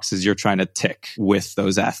of the boxes you're trying to tick with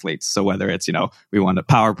those athletes? So whether it's, we want a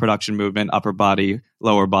power production movement, upper body,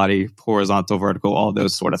 lower body, horizontal, vertical, all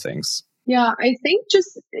those sort of things. Yeah, I think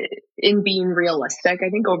just in being realistic,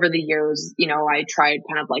 I think over the years, I tried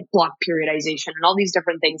kind of like block periodization and all these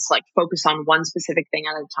different things to like focus on one specific thing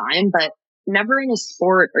at a time. But never in a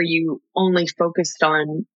sport are you only focused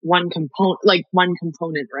on one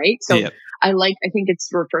component, right? So yeah. I think it's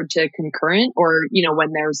referred to concurrent, or,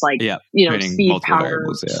 when there's like, speed, power,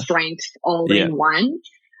 strength, all in one.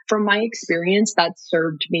 From my experience, that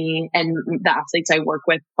served me and the athletes I work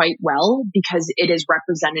with quite well because it is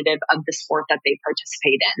representative of the sport that they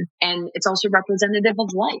participate in. And it's also representative of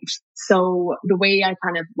life. So the way I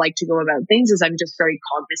kind of like to go about things is I'm just very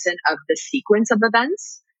cognizant of the sequence of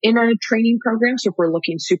events in a training program. So if we're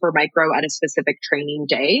looking super micro at a specific training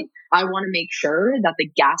day, I want to make sure that the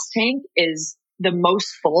gas tank is the most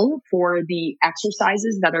full for the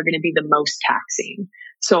exercises that are going to be the most taxing.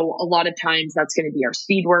 So a lot of times that's going to be our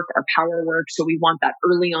speed work, our power work. So we want that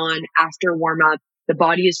early on after warm up. The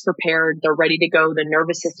body is prepared. They're ready to go. The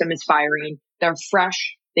nervous system is firing. They're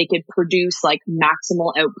fresh. They could produce like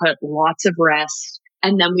maximal output, lots of rest.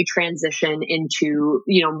 And then we transition into,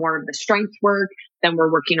 more of the strength work. Then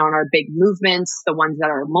we're working on our big movements, the ones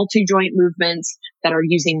that are multi-joint movements that are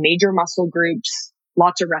using major muscle groups.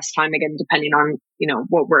 Lots of rest time, again, depending on,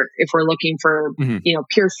 if we're looking for,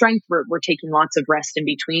 pure strength, we're taking lots of rest in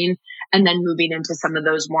between, and then moving into some of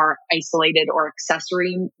those more isolated or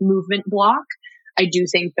accessory movement block. I do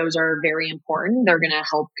think those are very important. They're going to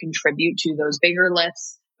help contribute to those bigger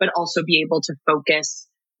lifts, but also be able to focus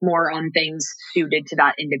more on things suited to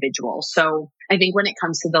that individual. So I think when it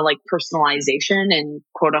comes to the like personalization and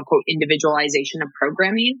quote unquote individualization of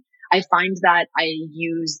programming, I find that I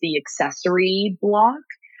use the accessory block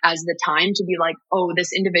as the time to be like, oh,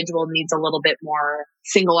 this individual needs a little bit more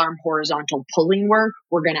single arm horizontal pulling work.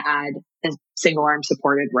 We're going to add a single arm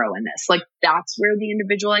supported row in this. Like that's where the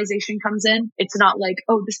individualization comes in. It's not like,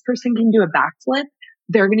 oh, this person can do a backflip.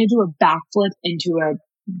 They're going to do a backflip into a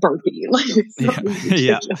burpee. Like it's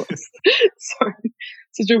ridiculous. Sorry,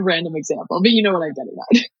 such a random example, but you know what I'm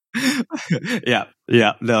getting at.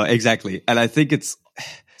 Yeah, no, exactly. And I think it's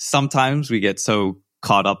sometimes we get so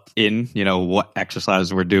caught up in, what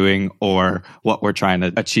exercise we're doing or what we're trying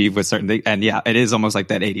to achieve with certain things. And yeah, it is almost like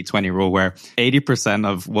that 80-20 rule where 80%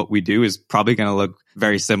 of what we do is probably going to look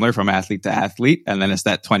very similar from athlete to athlete. And then it's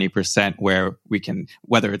that 20% where we can,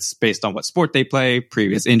 whether it's based on what sport they play,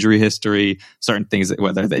 previous injury history, certain things, that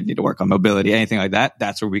whether they need to work on mobility, anything like that,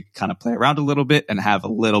 that's where we kind of play around a little bit and have a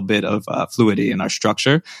little bit of fluidity in our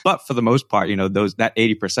structure. But for the most part, that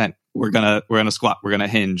 80%, we're gonna squat, we're gonna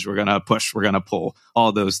hinge, we're gonna push, we're gonna pull.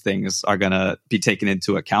 All those things are gonna be taken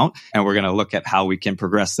into account, and we're gonna look at how we can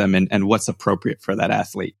progress them and what's appropriate for that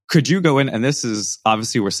athlete. Could you go in, and this is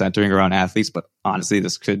obviously we're centering around athletes, but honestly,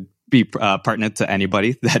 this could be pertinent to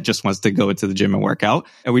anybody that just wants to go into the gym and work out.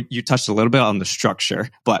 And you touched a little bit on the structure,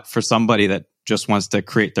 but for somebody that just wants to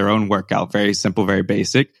create their own workout, very simple, very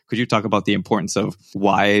basic, could you talk about the importance of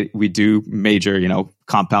why we do major,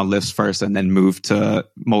 compound lifts first and then move to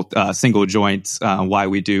single joints? Why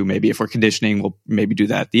we do, maybe if we're conditioning, we'll maybe do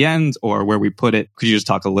that at the end, or where we put it. Could you just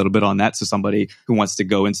talk a little bit on that so somebody who wants to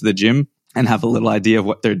go into the gym and have a little idea of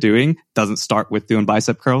what they're doing doesn't start with doing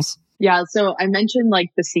bicep curls? Yeah. So I mentioned like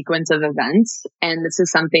the sequence of events, and this is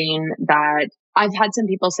something that I've had some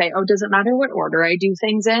people say, oh, does it matter what order I do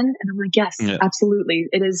things in? And I'm like, yes, absolutely.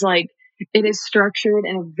 It is like, It is structured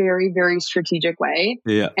in a very, very strategic way.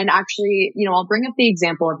 Yeah. And actually, I'll bring up the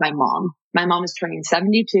example of my mom. My mom is turning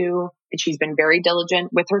 72 and she's been very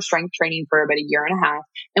diligent with her strength training for about a year and a half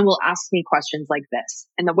and will ask me questions like this.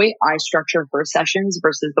 And the way I structure her sessions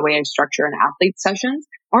versus the way I structure an athlete's sessions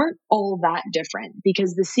aren't all that different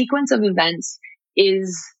because the sequence of events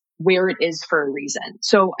is where it is for a reason.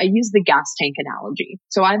 So I use the gas tank analogy.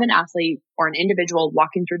 So I have an athlete or an individual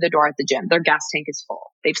walking through the door at the gym. Their gas tank is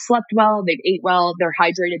full. They've slept well. They've ate well. They're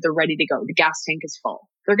hydrated. They're ready to go. The gas tank is full.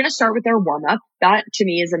 They're going to start with their warm up. That to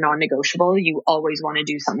me is a non-negotiable. You always want to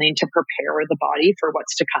do something to prepare the body for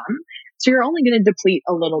what's to come. So you're only going to deplete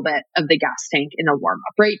a little bit of the gas tank in the warm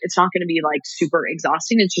up, right? It's not going to be like super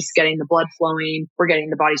exhausting. It's just getting the blood flowing. We're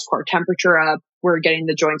getting the body's core temperature up. We're getting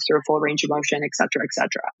the joints through a full range of motion, et cetera, et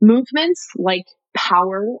cetera. Movements like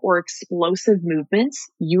power or explosive movements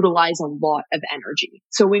utilize a lot of energy.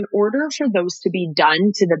 So in order for those to be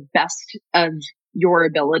done to the best of your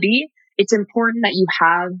ability, it's important that you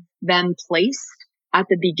have them placed at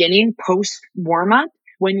the beginning, post warm up,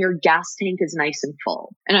 when your gas tank is nice and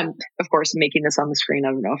full. And I'm, of course, making this on the screen.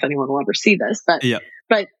 I don't know if anyone will ever see this, but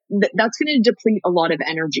that's going to deplete a lot of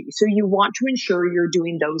energy. So you want to ensure you're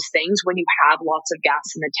doing those things when you have lots of gas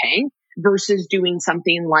in the tank versus doing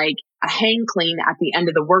something like a hang clean at the end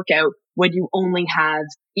of the workout when you only have,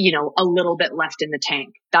 a little bit left in the tank.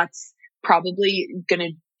 That's probably going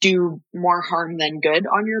to do more harm than good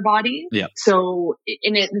on your body. Yeah. So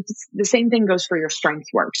the same thing goes for your strength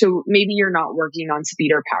work. So maybe you're not working on speed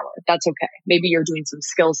or power. That's okay. Maybe you're doing some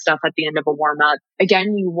skill stuff at the end of a warm up.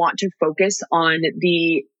 Again, you want to focus on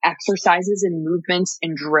the exercises and movements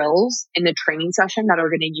and drills in the training session that are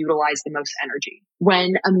going to utilize the most energy.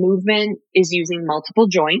 When a movement is using multiple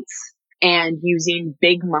joints and using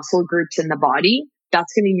big muscle groups in the body,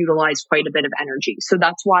 that's going to utilize quite a bit of energy. So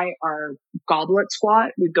that's why our goblet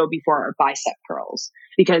squat would go before our bicep curls,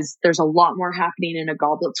 because there's a lot more happening in a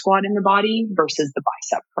goblet squat in the body versus the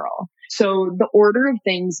bicep curl. So the order of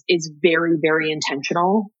things is very, very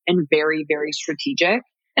intentional and very, very strategic.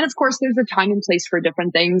 And of course, there's a time and place for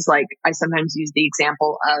different things. Like I sometimes use the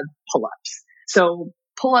example of pull-ups. So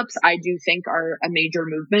pull-ups, I do think are a major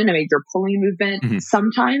movement, a major pulling movement. Mm-hmm.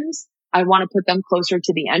 Sometimes I want to put them closer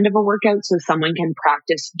to the end of a workout so someone can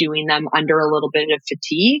practice doing them under a little bit of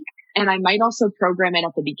fatigue. And I might also program it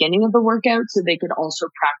at the beginning of the workout so they could also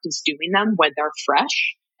practice doing them when they're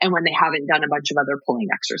fresh and when they haven't done a bunch of other pulling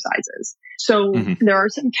exercises. So there are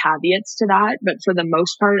some caveats to that, but for the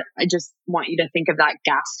most part, I just want you to think of that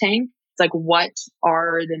gas tank. It's like, what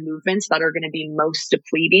are the movements that are going to be most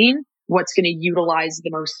depleting? What's going to utilize the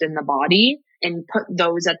most in the body? And put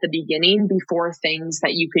those at the beginning before things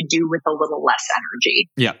that you could do with a little less energy.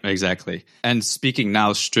 Yeah, exactly. And speaking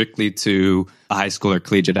now strictly to a high school or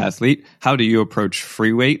collegiate athlete, how do you approach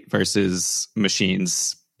free weight versus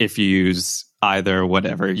machines if you use either,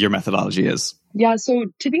 whatever your methodology is? Yeah, so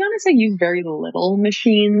to be honest, I use very little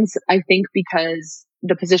machines. I think because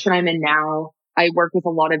the position I'm in now, I work with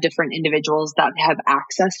a lot of different individuals that have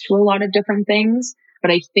access to a lot of different things.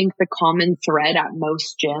 But I think the common thread at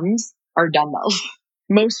most gyms are dumbbells.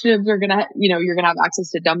 Most gyms are gonna, you're gonna have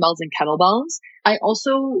access to dumbbells and kettlebells. I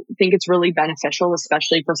also think it's really beneficial,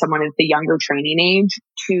 especially for someone at the younger training age,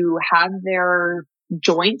 to have their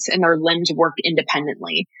joints and their limbs work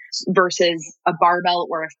independently versus a barbell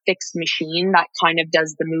or a fixed machine that kind of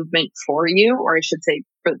does the movement for you, or I should say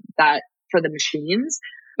for the machines.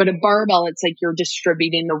 But a barbell, it's like you're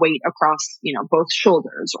distributing the weight across, both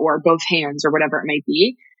shoulders or both hands or whatever it may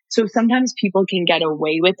be. So sometimes people can get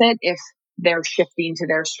away with it if they're shifting to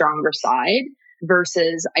their stronger side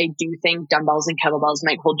versus I do think dumbbells and kettlebells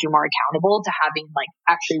might hold you more accountable to having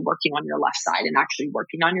actually working on your left side and actually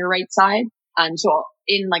working on your right side. So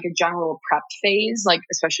in a general prep phase,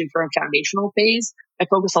 especially for a foundational phase, I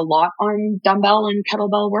focus a lot on dumbbell and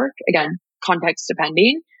kettlebell work. Again, context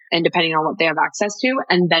depending and depending on what they have access to,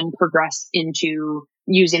 and then progress into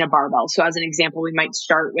using a barbell. So as an example, we might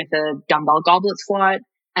start with a dumbbell goblet squat,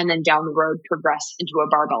 and then down the road progress into a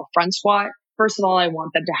barbell front squat. First of all, I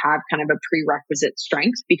want them to have kind of a prerequisite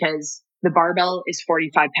strength because the barbell is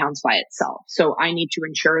 45 pounds by itself. So I need to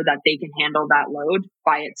ensure that they can handle that load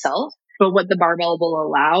by itself. But what the barbell will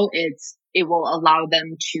allow is it will allow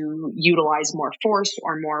them to utilize more force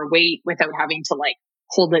or more weight without having to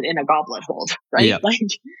hold it in a goblet hold, right?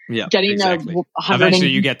 Getting exactly. Eventually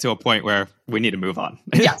you get to a point where we need to move on.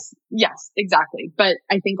 Yes, exactly. But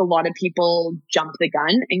I think a lot of people jump the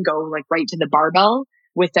gun and go right to the barbell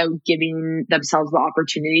without giving themselves the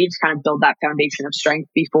opportunity to kind of build that foundation of strength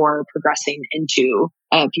before progressing into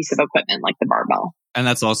a piece of equipment like the barbell. And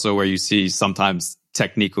that's also where you see sometimes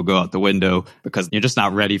technique will go out the window because you're just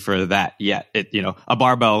not ready for that yet. A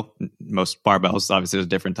barbell, most barbells, obviously there's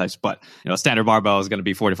different types, but a standard barbell is going to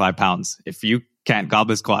be 45 pounds. If you can't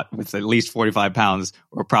goblet squat with at least 45 pounds,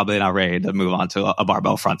 we're probably not ready to move on to a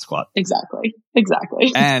barbell front squat. Exactly.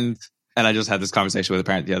 And I just had this conversation with a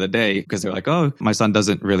parent the other day because they're like, oh, my son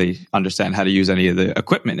doesn't really understand how to use any of the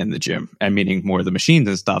equipment in the gym, and meaning more of the machines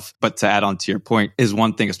and stuff. But to add on to your point, is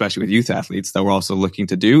one thing, especially with youth athletes, that we're also looking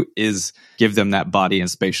to do is give them that body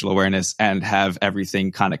and spatial awareness and have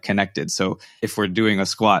everything kind of connected. So if we're doing a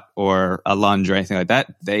squat or a lunge or anything like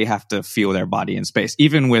that, they have to feel their body in space.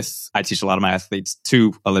 Even with, I teach a lot of my athletes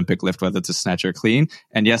to Olympic lift, whether it's a snatch or clean.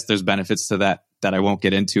 And yes, there's benefits to that I won't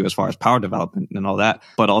get into as far as power development and all that,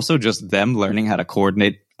 but also just them learning how to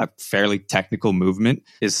coordinate a fairly technical movement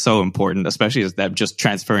is so important, especially as them just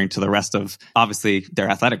transferring to the rest of, obviously, their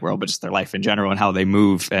athletic world, but just their life in general and how they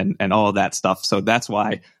move and all of that stuff. So that's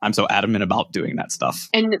why I'm so adamant about doing that stuff.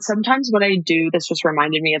 And sometimes what I do, this just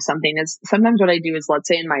reminded me of something, is sometimes what I do is, let's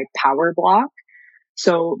say in my power block,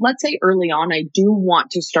 so let's say early on, I do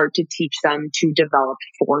want to start to teach them to develop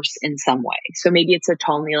force in some way. So maybe it's a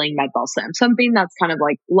tall kneeling med ball slam, something that's kind of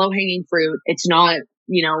like low hanging fruit. It's not,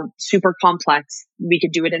 super complex. We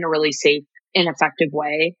could do it in a really safe and effective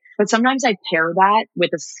way. But sometimes I pair that with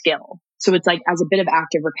a skill. So it's like, as a bit of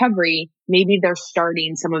active recovery, maybe they're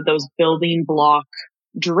starting some of those building block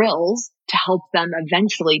drills to help them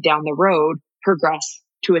eventually down the road progress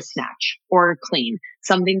to a snatch or a clean,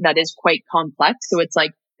 something that is quite complex. So it's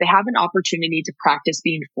like they have an opportunity to practice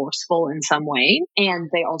being forceful in some way. And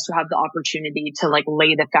they also have the opportunity to like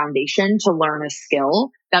lay the foundation to learn a skill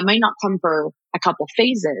that might not come for a couple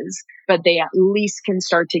phases, but they at least can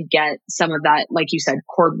start to get some of that, like you said,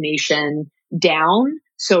 coordination down.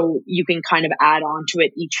 So you can kind of add on to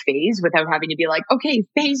it each phase without having to be like, okay,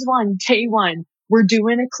 phase 1, day 1. We're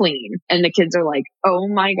doing a clean. And the kids are like, oh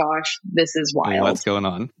my gosh, this is wild. Hey, what's going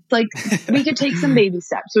on? Like, we could take some baby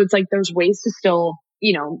steps. So it's like, there's ways to still,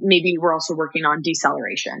 maybe we're also working on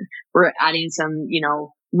deceleration. We're adding some,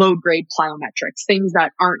 load grade plyometrics, things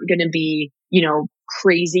that aren't going to be,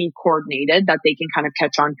 crazy coordinated, that they can kind of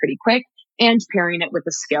catch on pretty quick, and pairing it with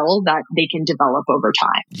a skill that they can develop over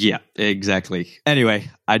time. Yeah, exactly. Anyway,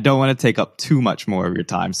 I don't want to take up too much more of your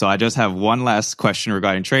time. So I just have one last question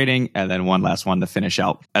regarding training and then one last one to finish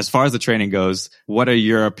out. As far as the training goes, what are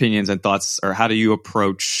your opinions and thoughts, or how do you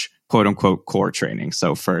approach quote unquote core training?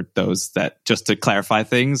 So for those that, just to clarify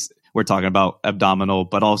things, we're talking about abdominal,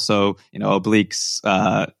 but also, obliques,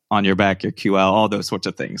 on your back, your QL, all those sorts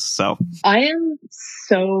of things. So I am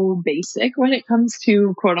so basic when it comes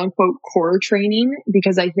to quote unquote core training,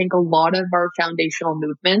 because I think a lot of our foundational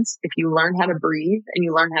movements, if you learn how to breathe and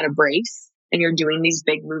you learn how to brace and you're doing these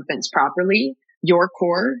big movements properly, your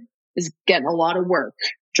core is getting a lot of work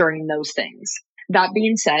during those things. That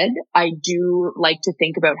being said, I do like to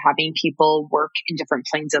think about having people work in different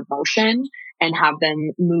planes of motion and have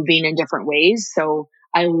them moving in different ways. So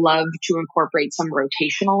I love to incorporate some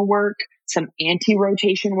rotational work, some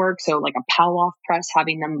anti-rotation work. So like a Palloff press,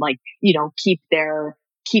 having them keep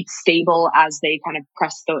stable as they kind of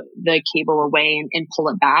press the cable away and pull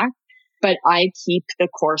it back. But I keep the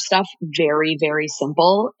core stuff very, very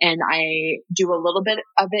simple. And I do a little bit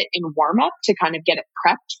of it in warm up to kind of get it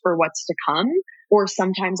prepped for what's to come. Or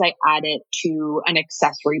sometimes I add it to an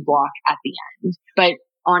accessory block at the end. But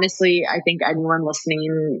honestly, I think anyone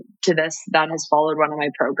listening to this that has followed one of my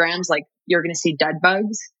programs, like, you're going to see dead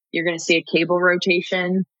bugs, you're going to see a cable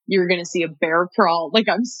rotation, you're going to see a bear crawl. Like,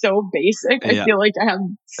 I'm so basic. Yeah. I feel like I have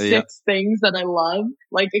six things that I love,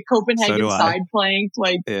 like a Copenhagen side plank.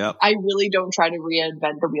 Like, I really don't try to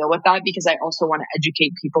reinvent the wheel with that, because I also want to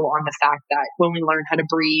educate people on the fact that when we learn how to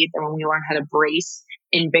breathe and when we learn how to brace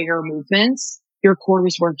in bigger movements, your core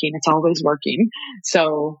is working. It's always working.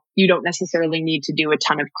 So you don't necessarily need to do a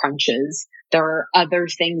ton of crunches. There are other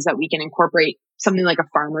things that we can incorporate. Something like a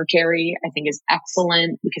farmer carry, I think, is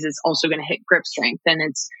excellent, because it's also going to hit grip strength, and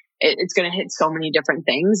it's going to hit so many different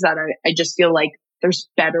things that I just feel like there's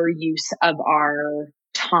better use of our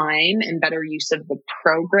time and better use of the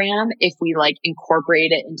program if we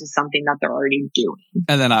incorporate it into something that they're already doing.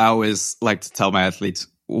 And then I always like to tell my athletes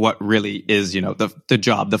what really is, the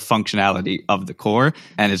job, the functionality of the core.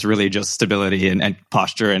 And it's really just stability and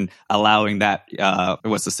posture, and allowing that,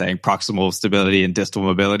 what's the saying, proximal stability and distal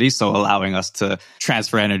mobility. So allowing us to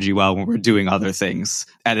transfer energy well when we're doing other things.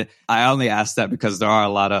 And I only ask that because there are a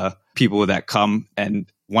lot of people that come,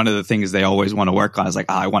 and one of the things they always want to work on is like,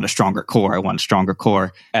 I want a stronger core. I want a stronger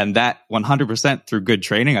core. And that 100% through good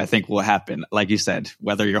training, I think will happen. Like you said,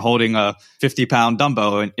 whether you're holding a 50-pound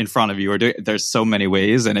dumbbell in front of you there's so many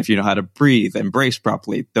ways. And if you know how to breathe and brace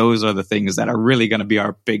properly, those are the things that are really going to be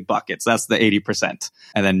our big buckets. That's the 80%.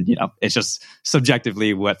 And then, it's just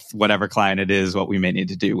subjectively whatever client it is, what we may need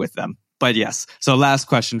to do with them. But yes. So last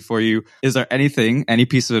question for you. Is there any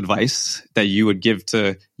piece of advice that you would give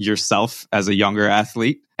to yourself as a younger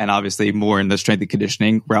athlete? And obviously more in the strength and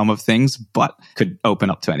conditioning realm of things, but could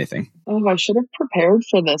open up to anything. Oh, I should have prepared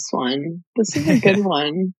for this one. This is a good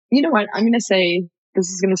one. You know what? I'm going to say, this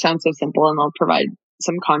is going to sound so simple and I'll provide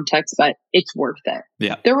some context, but it's worth it.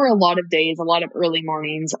 Yeah. There were a lot of days, a lot of early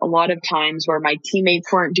mornings, a lot of times where my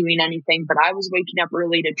teammates weren't doing anything, but I was waking up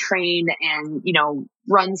early to train and,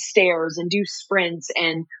 run stairs and do sprints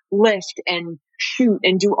and lift and shoot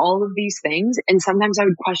and do all of these things. And sometimes I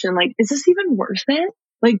would question, like, is this even worth it?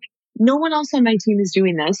 Like, no one else on my team is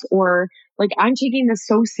doing this, or like, I'm taking this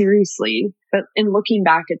so seriously. But in looking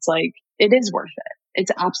back, it's like, it is worth it.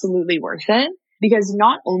 It's absolutely worth it, because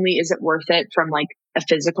not only is it worth it from like a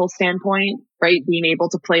physical standpoint, right? Being able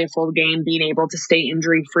to play a full game, being able to stay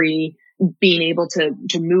injury free, being able to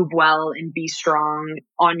move well and be strong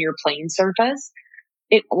on your playing surface.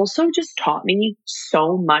 It also just taught me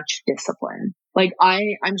so much discipline. Like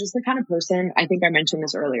I'm just the kind of person, I think I mentioned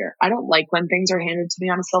this earlier. I don't like when things are handed to me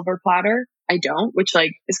on a silver platter. I don't, which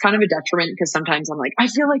like is kind of a detriment, because sometimes I'm like, I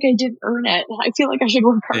feel like I didn't earn it. I feel like I should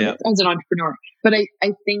work harder as an entrepreneur. But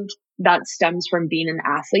I think that stems from being an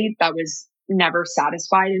athlete that was never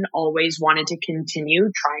satisfied and always wanted to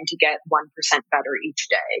continue trying to get 1% better each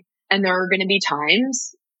day. And there are going to be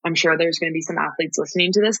times, I'm sure there's going to be some athletes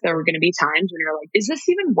listening to this, there are going to be times when you're like, is this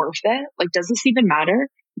even worth it? Like, does this even matter?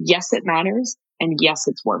 Yes, it matters. And yes,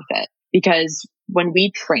 it's worth it. Because when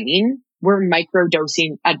we train, we're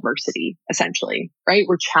microdosing adversity, essentially, right?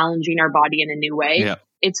 We're challenging our body in a new way. Yeah.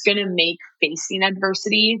 It's going to make facing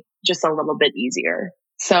adversity just a little bit easier.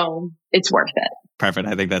 So it's worth it. Perfect.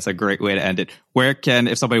 I think that's a great way to end it.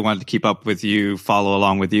 If somebody wanted to keep up with you, follow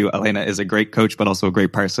along with you, Alena is a great coach, but also a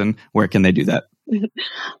great person. Where can they do that?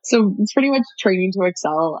 So it's pretty much Training to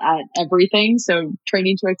Excel at everything. So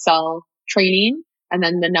Training to Excel training, and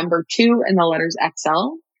then the number 2 and the letters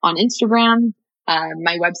XL on Instagram.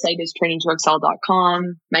 My website is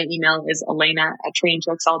trainingtoexcel.com. My email is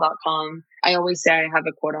alena@trainingtoexcel.com. I always say I have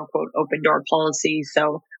a quote unquote open door policy.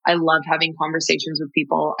 So I love having conversations with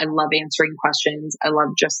people. I love answering questions. I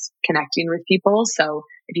love just connecting with people. So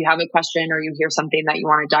if you have a question or you hear something that you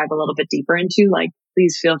want to dive a little bit deeper into, like,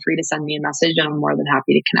 please feel free to send me a message and I'm more than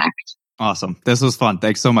happy to connect. Awesome. This was fun.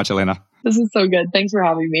 Thanks so much, Alena. This is so good. Thanks for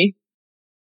having me.